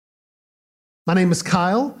My name is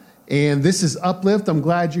Kyle, and this is Uplift. I'm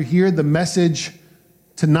glad you're here. The message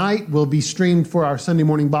tonight will be streamed for our Sunday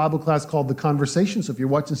morning Bible class called The Conversation. So if you're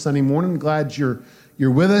watching Sunday morning, I'm glad you're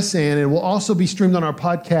with us. And it will also be streamed on our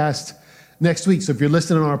podcast next week. So if you're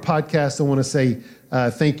listening on our podcast, I want to say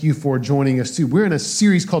thank you for joining us too. We're in a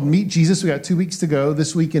series called Meet Jesus. We got 2 weeks to go,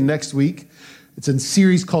 this week and next week. It's a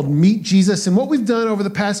series called Meet Jesus. And what we've done over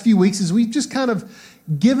the past few weeks is we've just kind of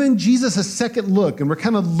given Jesus a second look, and we're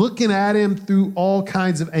kind of looking at him through all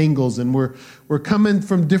kinds of angles, and we're coming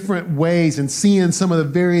from different ways and seeing some of the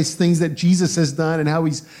various things that Jesus has done and how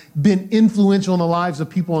he's been influential in the lives of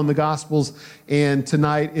people in the Gospels. And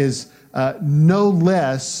tonight is no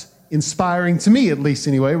less inspiring to me, at least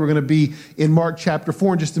anyway. We're going to be in Mark chapter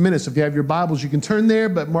 4 in just a minute. So if you have your Bibles, you can turn there.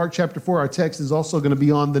 But Mark chapter 4, our text is also going to be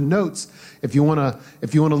on the notes if you want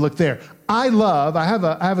to look there. I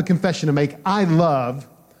have a confession to make. I love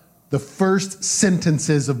the first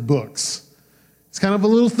sentences of books. It's kind of a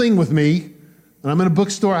little thing with me. When I'm in a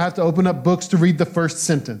bookstore, I have to open up books to read the first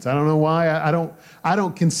sentence. I don't know why. I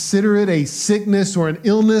don't consider it a sickness or an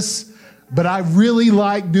illness, but I really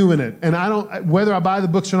like doing it. And whether I buy the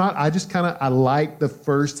books or not, I like the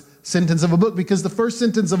first sentence of a book, because the first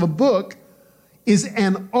sentence of a book is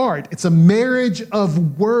an art. It's a marriage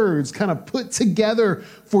of words kind of put together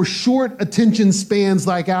for short attention spans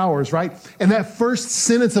like ours, right? And that first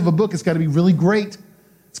sentence of a book has got to be really great.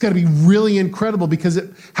 It's got to be really incredible, because it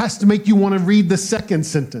has to make you want to read the second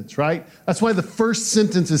sentence, right? That's why the first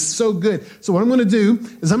sentence is so good. So what I'm going to do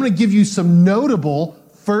is I'm going to give you some notable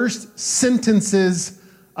first sentences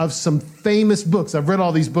of some famous books. I've read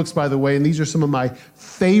all these books, by the way, and these are some of my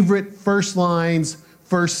favorite first lines,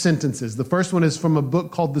 first sentences. The first one is from a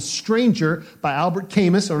book called The Stranger by Albert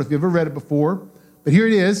Camus. I don't know if you've ever read it before, but here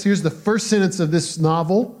it is. Here's the first sentence of this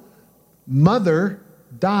novel. Mother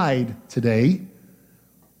died today,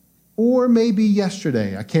 or maybe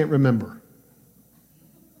yesterday. I can't remember.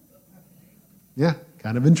 Yeah,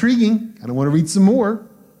 kind of intriguing. Kind of want to read some more.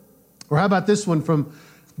 Or how about this one from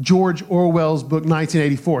George Orwell's book,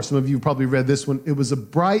 1984. Some of you probably read this one. It was a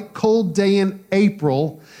bright, cold day in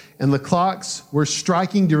April, and the clocks were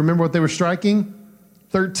striking. Do you remember what they were striking?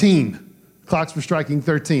 13. Clocks were striking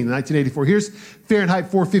 13 in 1984. Here's Fahrenheit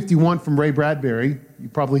 451 from Ray Bradbury.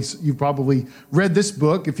 You've probably read this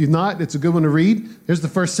book. If you've not, it's a good one to read. Here's the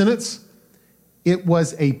first sentence. It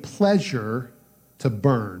was a pleasure to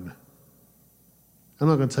burn. I'm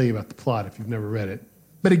not going to tell you about the plot if you've never read it,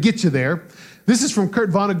 but it gets you there. This is from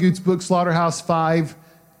Kurt Vonnegut's book, Slaughterhouse-Five.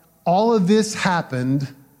 All of this happened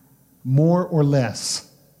more or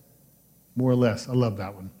less. More or less. I love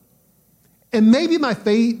that one. And maybe my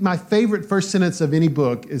favorite first sentence of any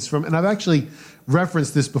book is from, and I've actually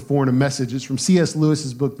referenced this before in a message, it's from C.S.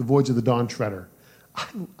 Lewis's book, The Voyage of the Dawn Treader.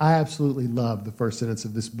 I absolutely love the first sentence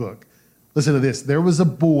of this book. Listen to this. There was a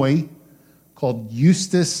boy called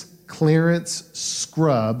Eustace Clarence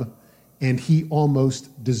Scrubb, and he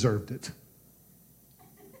almost deserved it.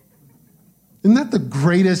 Isn't that the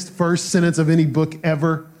greatest first sentence of any book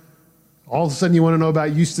ever? All of a sudden you want to know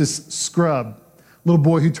about Eustace Scrubb, little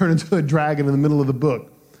boy who turned into a dragon in the middle of the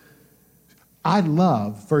book. I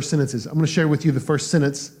love first sentences. I'm going to share with you the first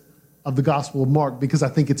sentence of the Gospel of Mark, because I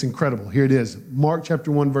think it's incredible. Here it is. Mark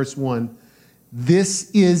chapter 1, verse 1.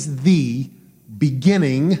 This is the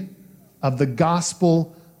beginning of the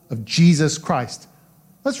gospel of Jesus Christ.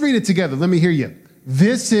 Let's read it together. Let me hear you.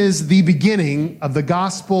 This is the beginning of the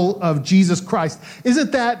gospel of Jesus Christ.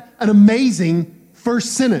 Isn't that an amazing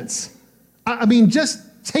first sentence? I mean, just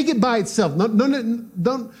take it by itself.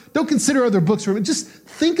 Don't consider other books from it. Just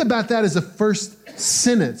think about that as a first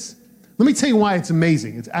sentence. Let me tell you why it's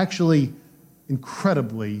amazing. It's actually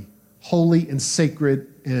incredibly holy and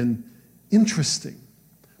sacred and interesting.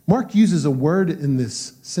 Mark uses a word in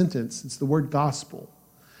this sentence. It's the word gospel.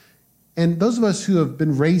 And those of us who have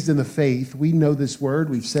been raised in the faith, we know this word.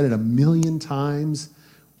 We've said it a million times.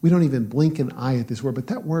 We don't even blink an eye at this word, but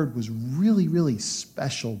that word was really, really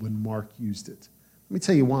special when Mark used it. Let me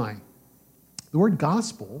tell you why. The word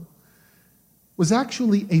gospel was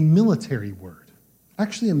actually a military word.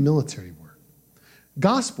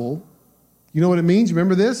 Gospel, you know what it means?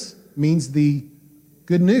 Remember this? It means the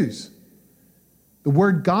good news. The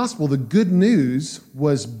word gospel, the good news,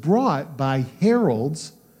 was brought by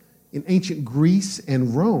heralds in ancient Greece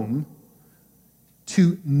and Rome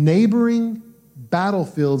to neighboring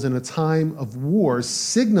battlefields in a time of war,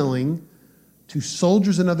 signaling to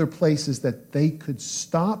soldiers in other places that they could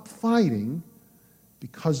stop fighting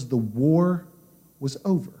because the war was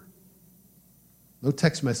over. No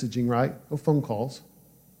text messaging, right? No phone calls.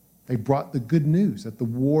 They brought the good news that the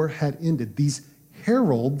war had ended. These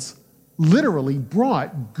heralds literally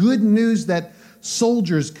brought good news that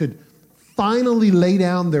soldiers could finally lay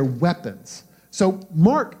down their weapons. So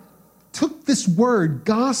Mark took this word,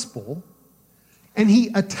 gospel, and he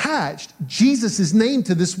attached Jesus' name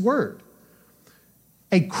to this word.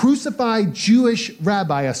 A crucified Jewish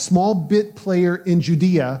rabbi, a small bit player in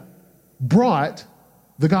Judea, brought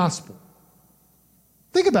the gospel.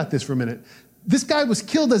 Think about this for a minute. This guy was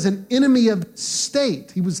killed as an enemy of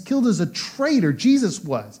state. He was killed as a traitor. Jesus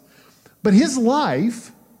was. But his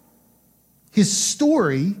life, his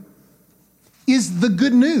story, is the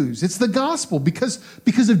good news. It's the gospel. Because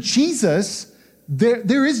of Jesus,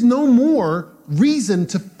 there is no more reason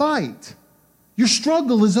to fight. Your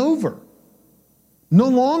struggle is over. No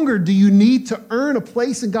longer do you need to earn a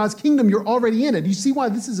place in God's kingdom. You're already in it. Do you see why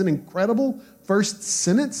this is an incredible first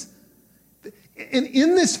sentence? And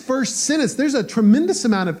in this first sentence, there's a tremendous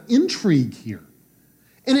amount of intrigue here.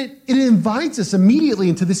 And it invites us immediately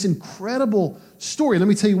into this incredible story. Let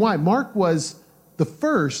me tell you why. Mark was the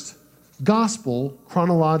first gospel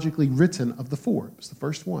chronologically written of the four. It was the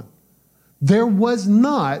first one. There was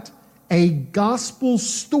not a gospel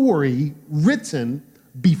story written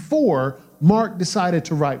before Mark decided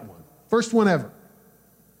to write one. First one ever.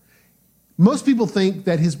 Most people think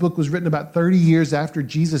that his book was written about 30 years after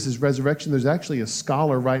Jesus' resurrection. There's actually a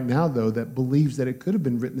scholar right now, though, that believes that it could have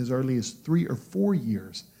been written as early as 3 or 4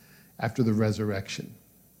 years after the resurrection.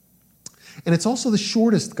 And it's also the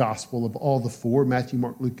shortest gospel of all the four, Matthew,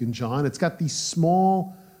 Mark, Luke, and John. It's got these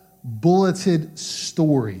small, bulleted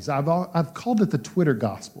stories. I've called it the Twitter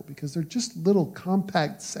gospel because they're just little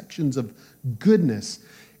compact sections of goodness.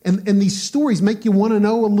 And these stories make you want to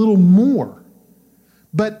know a little more.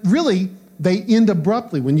 But really, they end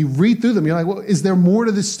abruptly. When you read through them, you're like, well, is there more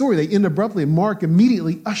to this story? They end abruptly, and Mark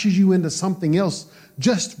immediately ushers you into something else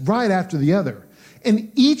just right after the other.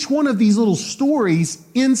 And each one of these little stories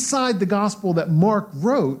inside the gospel that Mark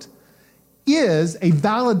wrote is a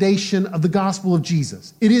validation of the gospel of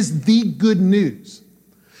Jesus. It is the good news.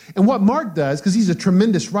 And what Mark does, because he's a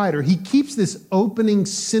tremendous writer, he keeps this opening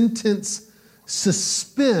sentence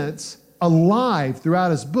suspense alive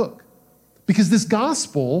throughout his book. Because this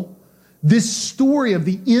gospel, this story of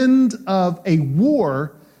the end of a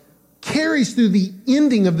war, carries through the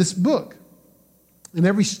ending of this book. And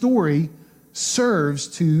every story serves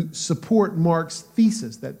to support Mark's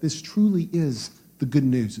thesis that this truly is the good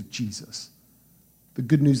news of Jesus, the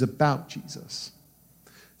good news about Jesus.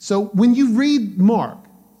 So when you read Mark,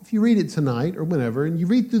 if you read it tonight or whenever, and you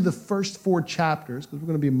read through the first 4 chapters, because we're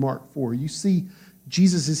going to be in Mark 4, you see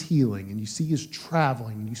Jesus' healing, and you see his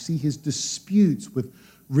traveling, and you see his disputes with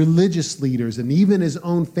religious leaders and even his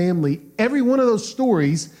own family. Every one of those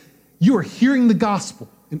stories, you are hearing the gospel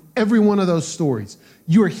in every one of those stories.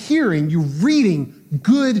 You're reading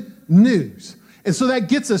good news. And so that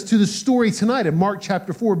gets us to the story tonight in Mark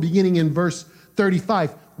chapter 4, beginning in verse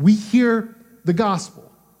 35. We hear the gospel.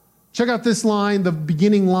 Check out this line, the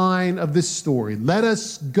beginning line of this story. Let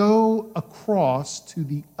us go across to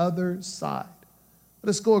the other side. Let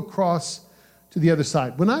us go across to the other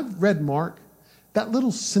side. When I've read Mark, that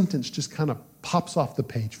little sentence just kind of pops off the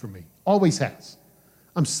page for me. Always has.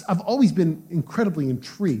 I've always been incredibly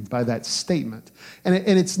intrigued by that statement. And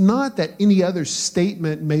it's not that any other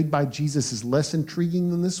statement made by Jesus is less intriguing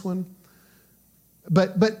than this one.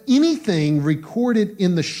 But anything recorded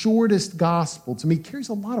in the shortest gospel, to me, carries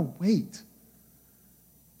a lot of weight.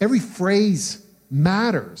 Every phrase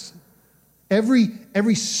matters.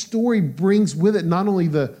 Every story brings with it not only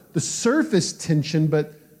the surface tension,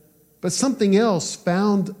 but something else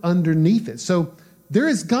found underneath it. So there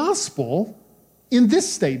is gospel in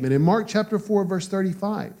this statement in Mark chapter 4, verse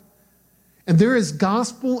 35. And there is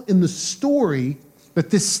gospel in the story that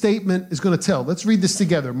this statement is going to tell. Let's read this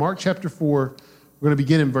together. Mark chapter 4, we're going to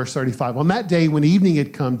begin in verse 35. On that day, when evening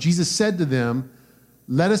had come, Jesus said to them,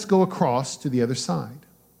 "Let us go across to the other side."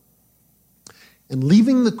 And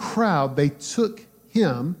leaving the crowd, they took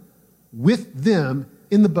him with them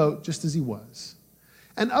in the boat just as he was.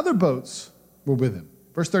 And other boats were with him.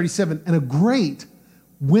 Verse 37, and a great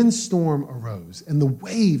windstorm arose, and the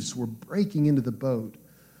waves were breaking into the boat,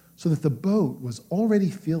 so that the boat was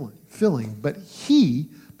already filling. But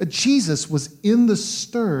Jesus was in the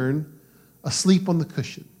stern, asleep on the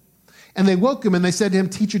cushion. And they woke him, and they said to him,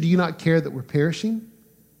 "Teacher, do you not care that we're perishing?"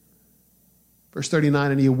 Verse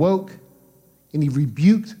 39, and he awoke, and he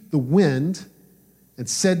rebuked the wind and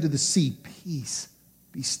said to the sea, "Peace,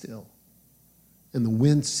 be still." And the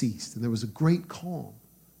wind ceased, and there was a great calm.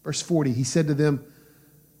 Verse 40, he said to them,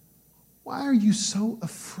 "Why are you so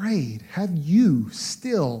afraid? Have you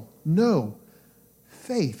still no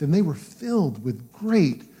faith?" And they were filled with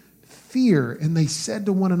great fear, and they said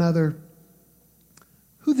to one another,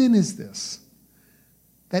 Who then is this,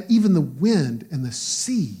 that even the wind and the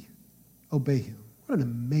sea obey him? What an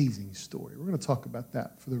amazing story. We're going to talk about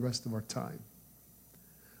that for the rest of our time.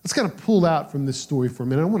 Let's kind of pull out from this story for a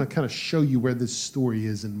minute. I want to kind of show you where this story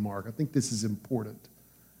is in Mark. I think this is important.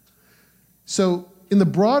 So in the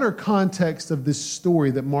broader context of this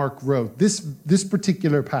story that Mark wrote, this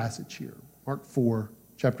particular passage here, Mark 4,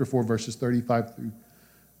 chapter 4, verses 35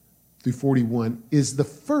 through 41, is the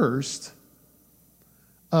first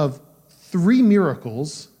of 3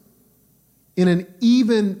 miracles in an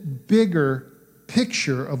even bigger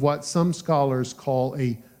picture of what some scholars call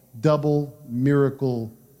a double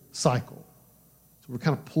miracle cycle. So we're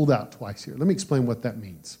kind of pulled out twice here. Let me explain what that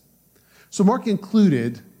means. So Mark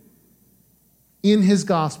included in his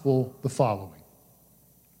gospel the following: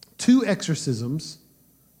 2 exorcisms,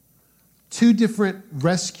 2 different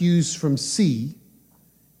rescues from sea,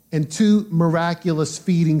 and 2 miraculous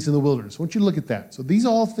feedings in the wilderness. I want you to look at that. So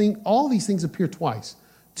all these things appear twice.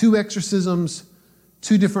 2 exorcisms,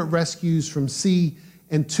 2 different rescues from sea,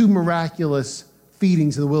 and 2 miraculous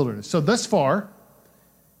feedings in the wilderness. So thus far,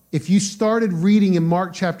 if you started reading in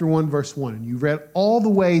Mark chapter 1, verse 1, and you read all the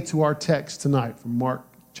way to our text tonight from Mark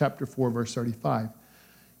chapter 4, verse 35,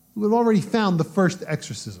 you would have already found the first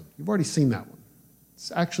exorcism. You've already seen that one.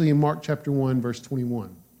 It's actually in Mark chapter 1, verse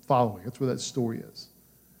 21, following. That's where that story is.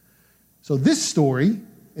 So this story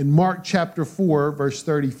in Mark chapter 4, verse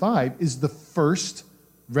 35, is the first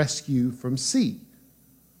rescue from sea.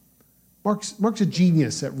 Mark's a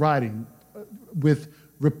genius at writing with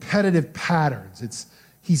repetitive patterns.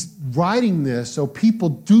 He's writing this so people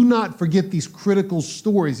do not forget these critical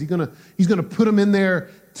stories. He's gonna put them in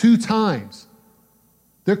there 2 times.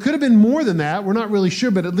 There could have been more than that. We're not really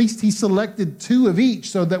sure, but at least he selected 2 of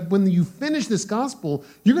each so that when you finish this gospel,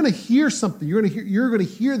 you're going to hear something. You're going to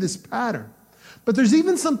hear this pattern. But there's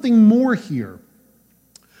even something more here.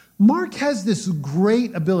 Mark has this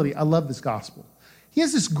great ability. I love this gospel. He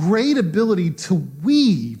has this great ability to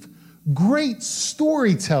weave great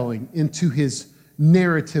storytelling into his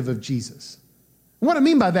narrative of Jesus. And what I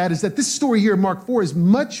mean by that is that this story here in Mark 4 is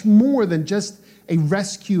much more than just a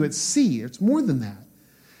rescue at sea. It's more than that.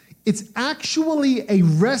 It's actually a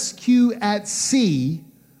rescue at sea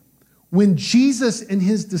when Jesus and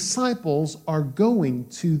his disciples are going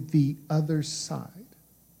to the other side.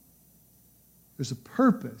 There's a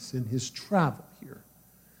purpose in his travel here.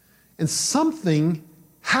 And something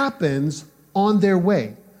happens on their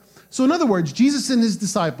way. So in other words, Jesus and his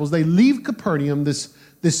disciples, they leave Capernaum,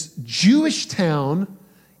 this Jewish town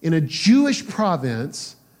in a Jewish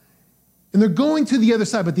province, and they're going to the other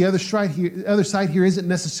side, but the other side here isn't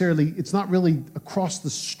necessarily, it's not really across the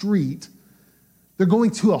street. They're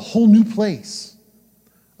going to a whole new place,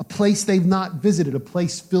 a place they've not visited, a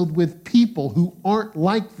place filled with people who aren't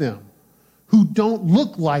like them, who don't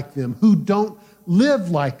look like them, who don't live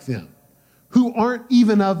like them, who aren't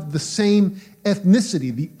even of the same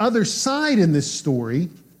ethnicity. The other side in this story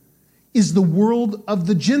is the world of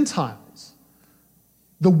the Gentiles.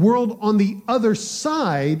 The world on the other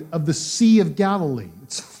side of the Sea of Galilee.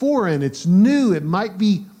 It's foreign, it's new, it might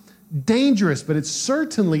be dangerous, but it's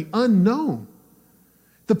certainly unknown.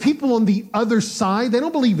 The people on the other side, they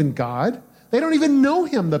don't believe in God. They don't even know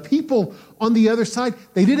him. The people on the other side,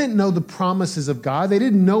 they didn't know the promises of God. They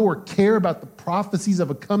didn't know or care about the prophecies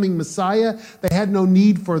of a coming Messiah. They had no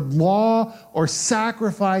need for law or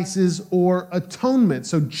sacrifices or atonement.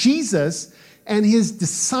 So Jesus and his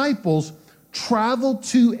disciples traveled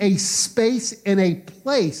to a space and a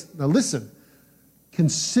place, now listen,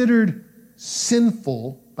 considered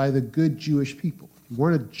sinful by the good Jewish people. If you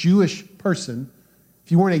weren't a Jewish person,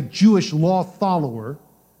 if you weren't a Jewish law follower,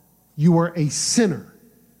 you were a sinner.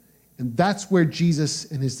 And that's where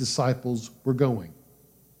Jesus and his disciples were going.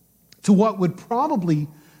 To what would probably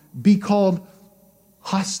be called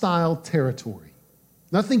hostile territory.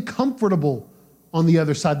 Nothing comfortable on the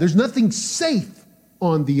other side. There's nothing safe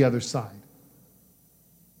on the other side.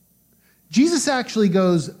 Jesus actually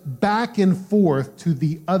goes back and forth to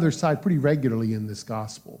the other side pretty regularly in this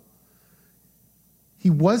gospel. He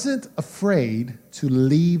wasn't afraid to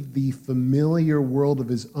leave the familiar world of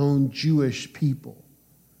his own Jewish people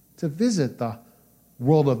to visit the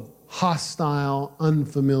world of hostile,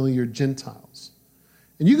 unfamiliar Gentiles.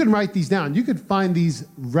 And you can write these down. You could find these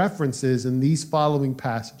references in these following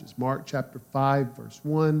passages. Mark chapter 5, verse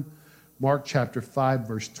 1, Mark chapter 5,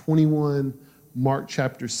 verse 21, Mark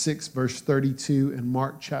chapter 6, verse 32, and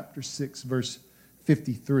Mark chapter 6, verse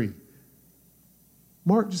 53.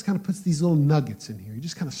 Mark just kind of puts these little nuggets in here. He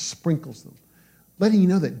just kind of sprinkles them, letting you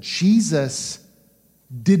know that Jesus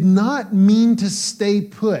did not mean to stay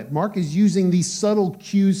put. Mark is using these subtle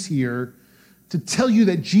cues here to tell you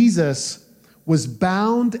that Jesus was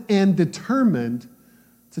bound and determined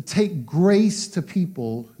to take grace to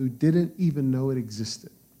people who didn't even know it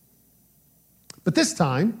existed. But this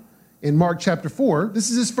time, in Mark chapter 4, this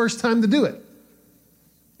is his first time to do it.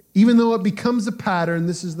 Even though it becomes a pattern,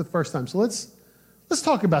 this is the first time. So let's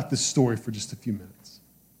talk about this story for just a few minutes.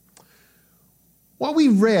 What we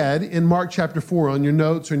read in Mark chapter 4 on your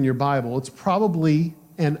notes or in your Bible, it's probably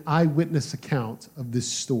an eyewitness account of this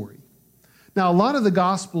story. Now, a lot of the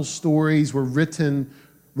gospel stories were written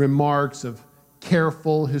remarks of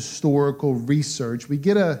careful historical research. We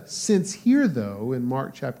get a sense here, though, in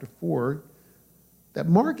Mark chapter 4, that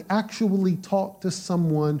Mark actually talked to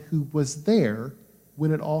someone who was there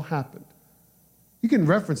when it all happened. You can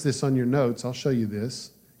reference this on your notes. I'll show you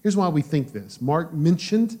this. Here's why we think this. Mark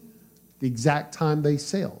mentioned the exact time they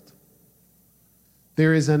sailed.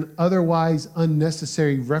 There is an otherwise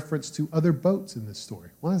unnecessary reference to other boats in this story.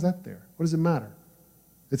 Why is that there? What does it matter?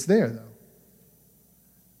 It's there, though.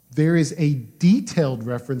 There is a detailed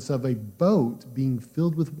reference of a boat being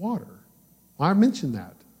filled with water. I mentioned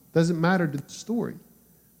that. Doesn't matter to the story.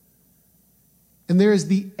 And there is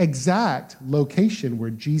the exact location where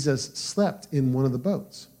Jesus slept in one of the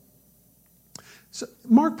boats. So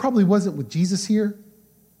Mark probably wasn't with Jesus here,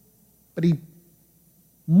 but he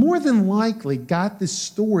more than likely got this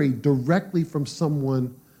story directly from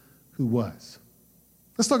someone who was.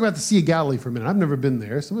 Let's talk about the Sea of Galilee for a minute. I've never been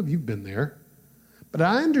there. Some of you have been there. But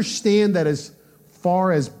I understand that as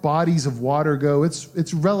far as bodies of water go,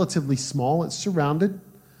 it's relatively small. It's surrounded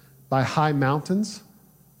by high mountains.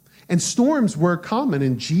 And storms were common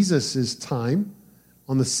in Jesus' time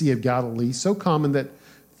on the Sea of Galilee, so common that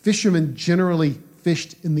fishermen generally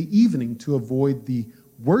fished in the evening to avoid the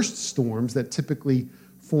worst storms that typically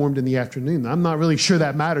formed in the afternoon. I'm not really sure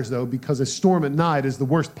that matters, though, because a storm at night is the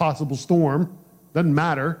worst possible storm. Doesn't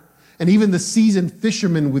matter. And even the seasoned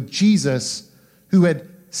fishermen with Jesus, who had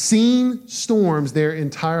seen storms their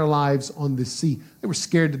entire lives on the sea, they were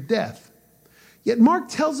scared to death. Yet Mark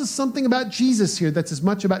tells us something about Jesus here that's as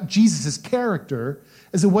much about Jesus' character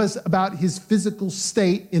as it was about his physical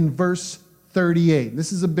state in verse 38.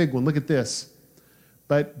 This is a big one. Look at this.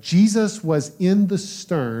 But Jesus was in the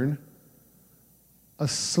stern,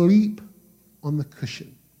 asleep on the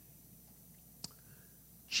cushion.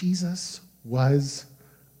 Jesus was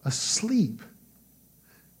asleep.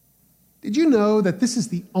 Did you know that this is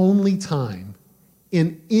the only time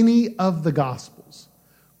in any of the Gospels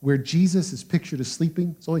where Jesus is pictured as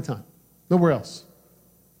sleeping? It's the only time. Nowhere else.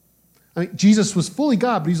 I mean, Jesus was fully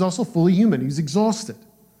God, but he's also fully human. He's exhausted.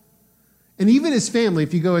 And even his family,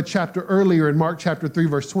 if you go a chapter earlier in Mark chapter 3,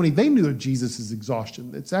 verse 20, they knew of Jesus'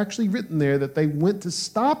 exhaustion. It's actually written there that they went to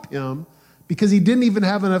stop him because he didn't even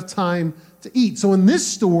have enough time to eat. So in this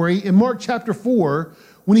story, in Mark chapter 4,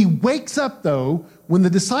 when he wakes up, though, when the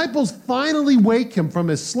disciples finally wake him from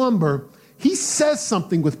his slumber, he says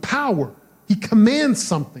something with power. He commands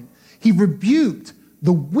something. He rebuked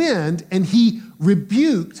the wind and he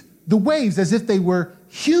rebuked the waves as if they were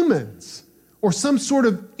humans or some sort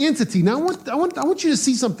of entity. Now, I want you to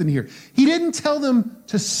see something here. He didn't tell them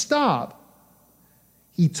to stop.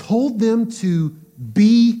 He told them to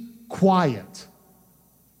be quiet.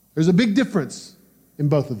 There's a big difference in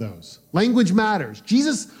both of those. Language matters.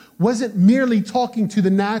 Jesus wasn't merely talking to the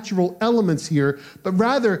natural elements here, but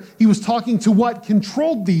rather he was talking to what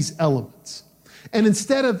controlled these elements. And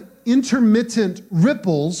instead of intermittent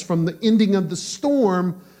ripples from the ending of the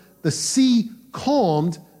storm, the sea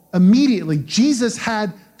calmed immediately. Jesus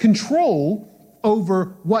had control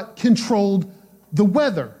over what controlled the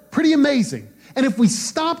weather. Pretty amazing. And if we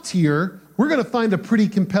stopped here, we're going to find a pretty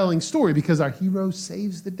compelling story because our hero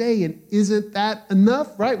saves the day. And isn't that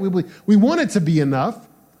enough, right? We want it to be enough.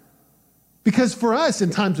 Because for us, in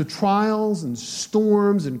times of trials and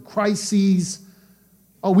storms and crises,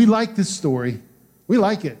 we like this story. We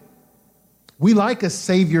like it. We like a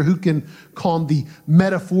Savior who can calm the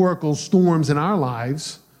metaphorical storms in our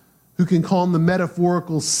lives, who can calm the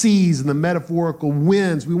metaphorical seas and the metaphorical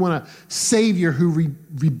winds. We want a Savior who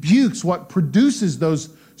rebukes what produces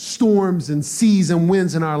those storms and seas and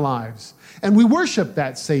winds in our lives. And we worship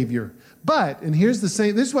that Savior. But, and here's the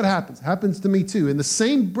same, this is what happens. It happens to me too. With the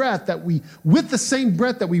same breath that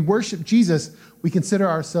we worship Jesus, we consider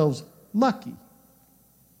ourselves lucky.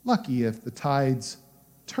 Lucky if the tides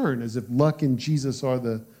turn, as if luck and Jesus are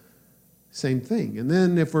the same thing. And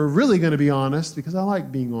then if we're really going to be honest, because I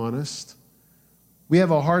like being honest, we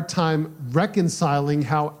have a hard time reconciling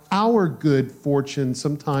how our good fortune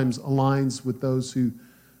sometimes aligns with those who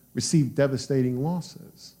receive devastating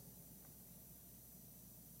losses.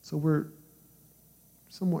 So we're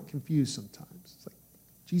somewhat confused sometimes. It's like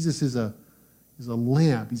Jesus is a is a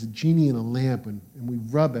lamp. He's a genie in a lamp, and we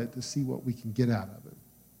rub it to see what we can get out of it.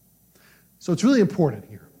 So it's really important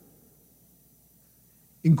here,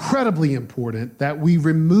 incredibly important, that we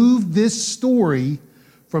remove this story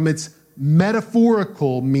from its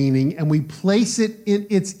metaphorical meaning and we place it in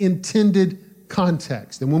its intended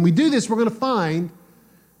context. And when we do this, we're going to find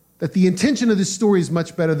that the intention of this story is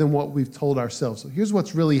much better than what we've told ourselves. So here's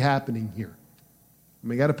what's really happening here. And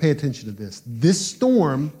we got to pay attention to this. This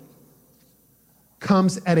storm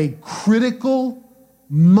comes at a critical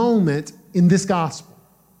moment in this gospel.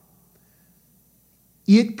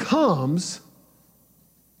 It comes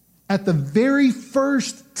at the very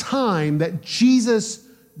first time that Jesus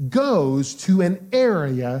goes to an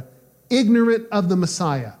area ignorant of the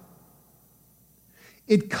Messiah.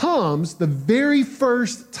 It comes the very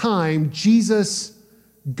first time Jesus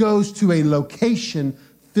goes to a location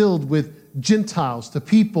filled with Gentiles, to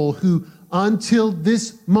people who until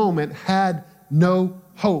this moment had no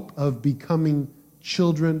hope of becoming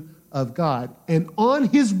children of God. And on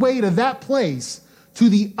his way to that place, to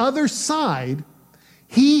the other side,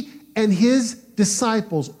 he and his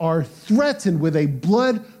disciples are threatened with a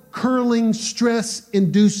blood-curdling,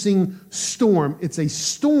 stress-inducing storm. It's a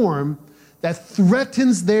storm that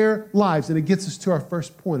threatens their lives. And it gets us to our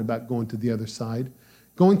first point about going to the other side.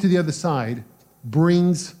 Going to the other side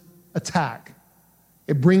brings attack.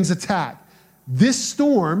 It brings attack. This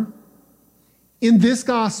storm in this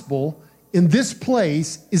gospel, in this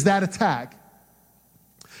place, is that attack.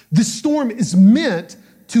 This storm is meant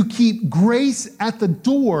to keep grace at the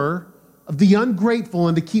door of the ungrateful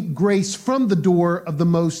and to keep grace from the door of the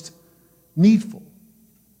most needful.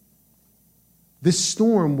 This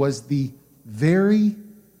storm was the very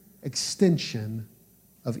extension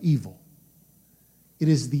of evil. It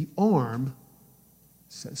is the arm,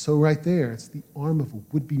 so right there, it's the arm of a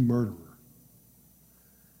would-be murderer.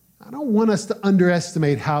 I don't want us to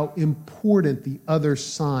underestimate how important the other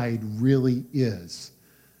side really is.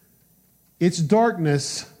 Its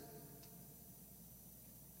darkness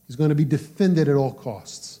is going to be defended at all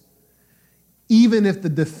costs. Even if the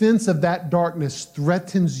defense of that darkness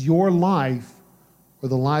threatens your life or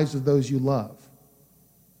the lives of those you love.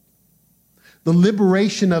 The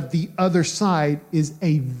liberation of the other side is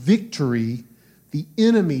a victory the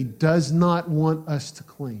enemy does not want us to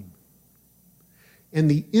claim. And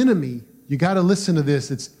the enemy, you got to listen to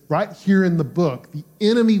this, it's right here in the book. The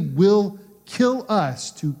enemy will kill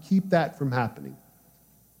us to keep that from happening.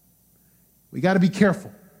 We got to be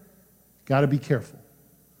careful. Got to be careful.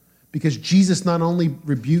 Because Jesus not only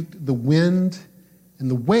rebuked the wind and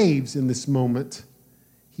the waves in this moment,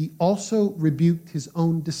 he also rebuked his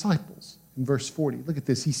own disciples. In verse 40, look at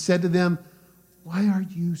this. He said to them, "Why are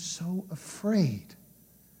you so afraid?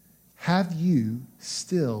 Have you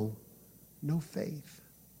still no faith?"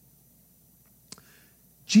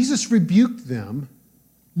 Jesus rebuked them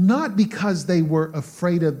not because they were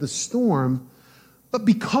afraid of the storm, but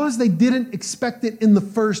because they didn't expect it in the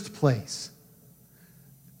first place.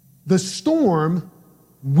 The storm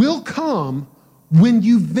will come when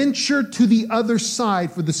you venture to the other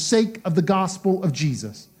side for the sake of the gospel of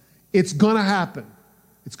Jesus. It's going to happen.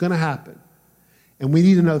 It's going to happen. And we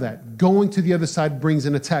need to know that. Going to the other side brings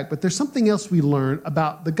an attack. But there's something else we learn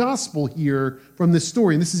about the gospel here from this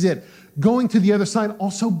story. And this is it. Going to the other side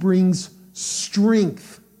also brings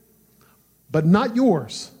strength. But not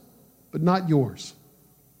yours. But not yours.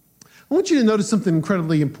 I want you to notice something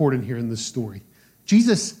incredibly important here in this story.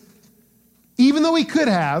 Jesus, even though he could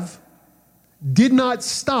have, did not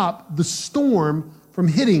stop the storm from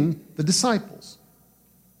hitting the disciples.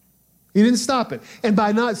 He didn't stop it. And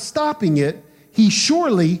by not stopping it, he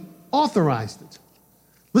surely authorized it.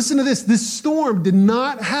 Listen to this. This storm did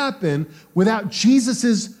not happen without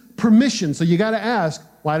Jesus' permission. So you got to ask,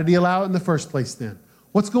 why did he allow it in the first place then?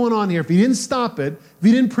 What's going on here? If he didn't stop it, if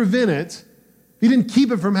he didn't prevent it, if he didn't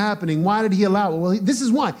keep it from happening, why did he allow it? Well, this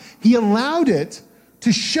is why. He allowed it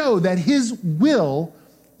to show that his will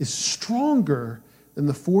is stronger than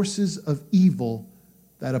the forces of evil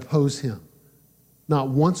that oppose him. Not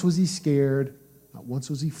once was he scared. Not once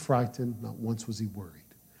was he frightened. Not once was he worried.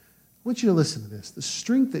 I want you to listen to this. The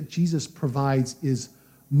strength that Jesus provides is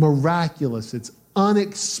miraculous. It's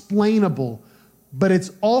unexplainable, but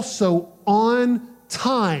it's also on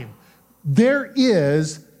time. There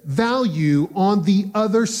is value on the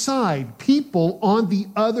other side. People on the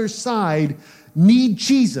other side need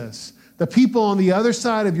Jesus. The people on the other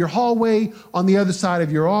side of your hallway, on the other side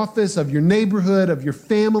of your office, of your neighborhood, of your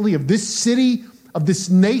family, of this city, of this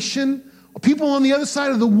nation, People on the other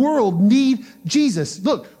side of the world need Jesus.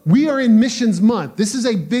 Look, we are in Missions Month. This is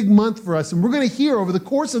a big month for us, and we're going to hear over the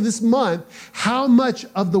course of this month how much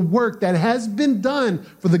of the work that has been done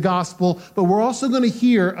for the gospel, but we're also going to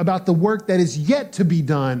hear about the work that is yet to be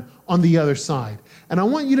done on the other side. And I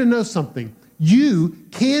want you to know something. You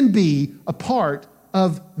can be a part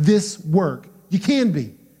of this work. You can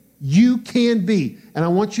be. You can be. And I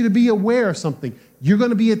want you to be aware of something. You're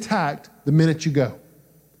going to be attacked the minute you go.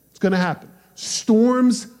 It's going to happen.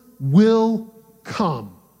 Storms will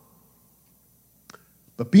come.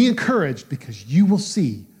 But be encouraged because you will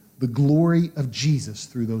see the glory of Jesus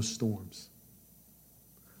through those storms.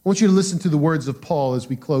 I want you to listen to the words of Paul as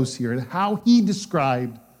we close here and how he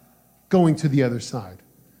described going to the other side.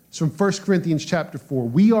 It's from 1 Corinthians chapter 4.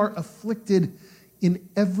 We are afflicted in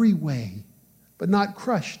every way, but not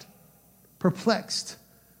crushed, perplexed,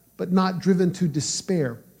 but not driven to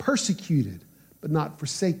despair, persecuted, but not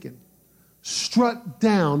forsaken, struck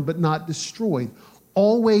down, but not destroyed,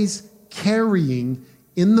 always carrying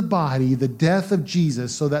in the body the death of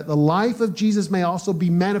Jesus, so that the life of Jesus may also be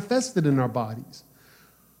manifested in our bodies.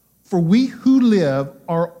 For we who live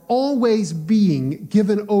are always being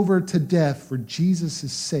given over to death for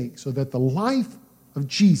Jesus' sake, so that the life of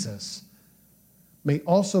Jesus may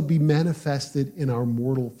also be manifested in our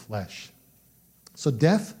mortal flesh. So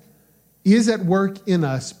death is at work in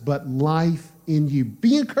us, but life in you.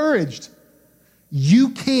 Be encouraged. You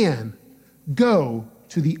can go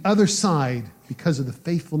to the other side because of the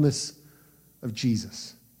faithfulness of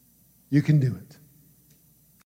Jesus. You can do it.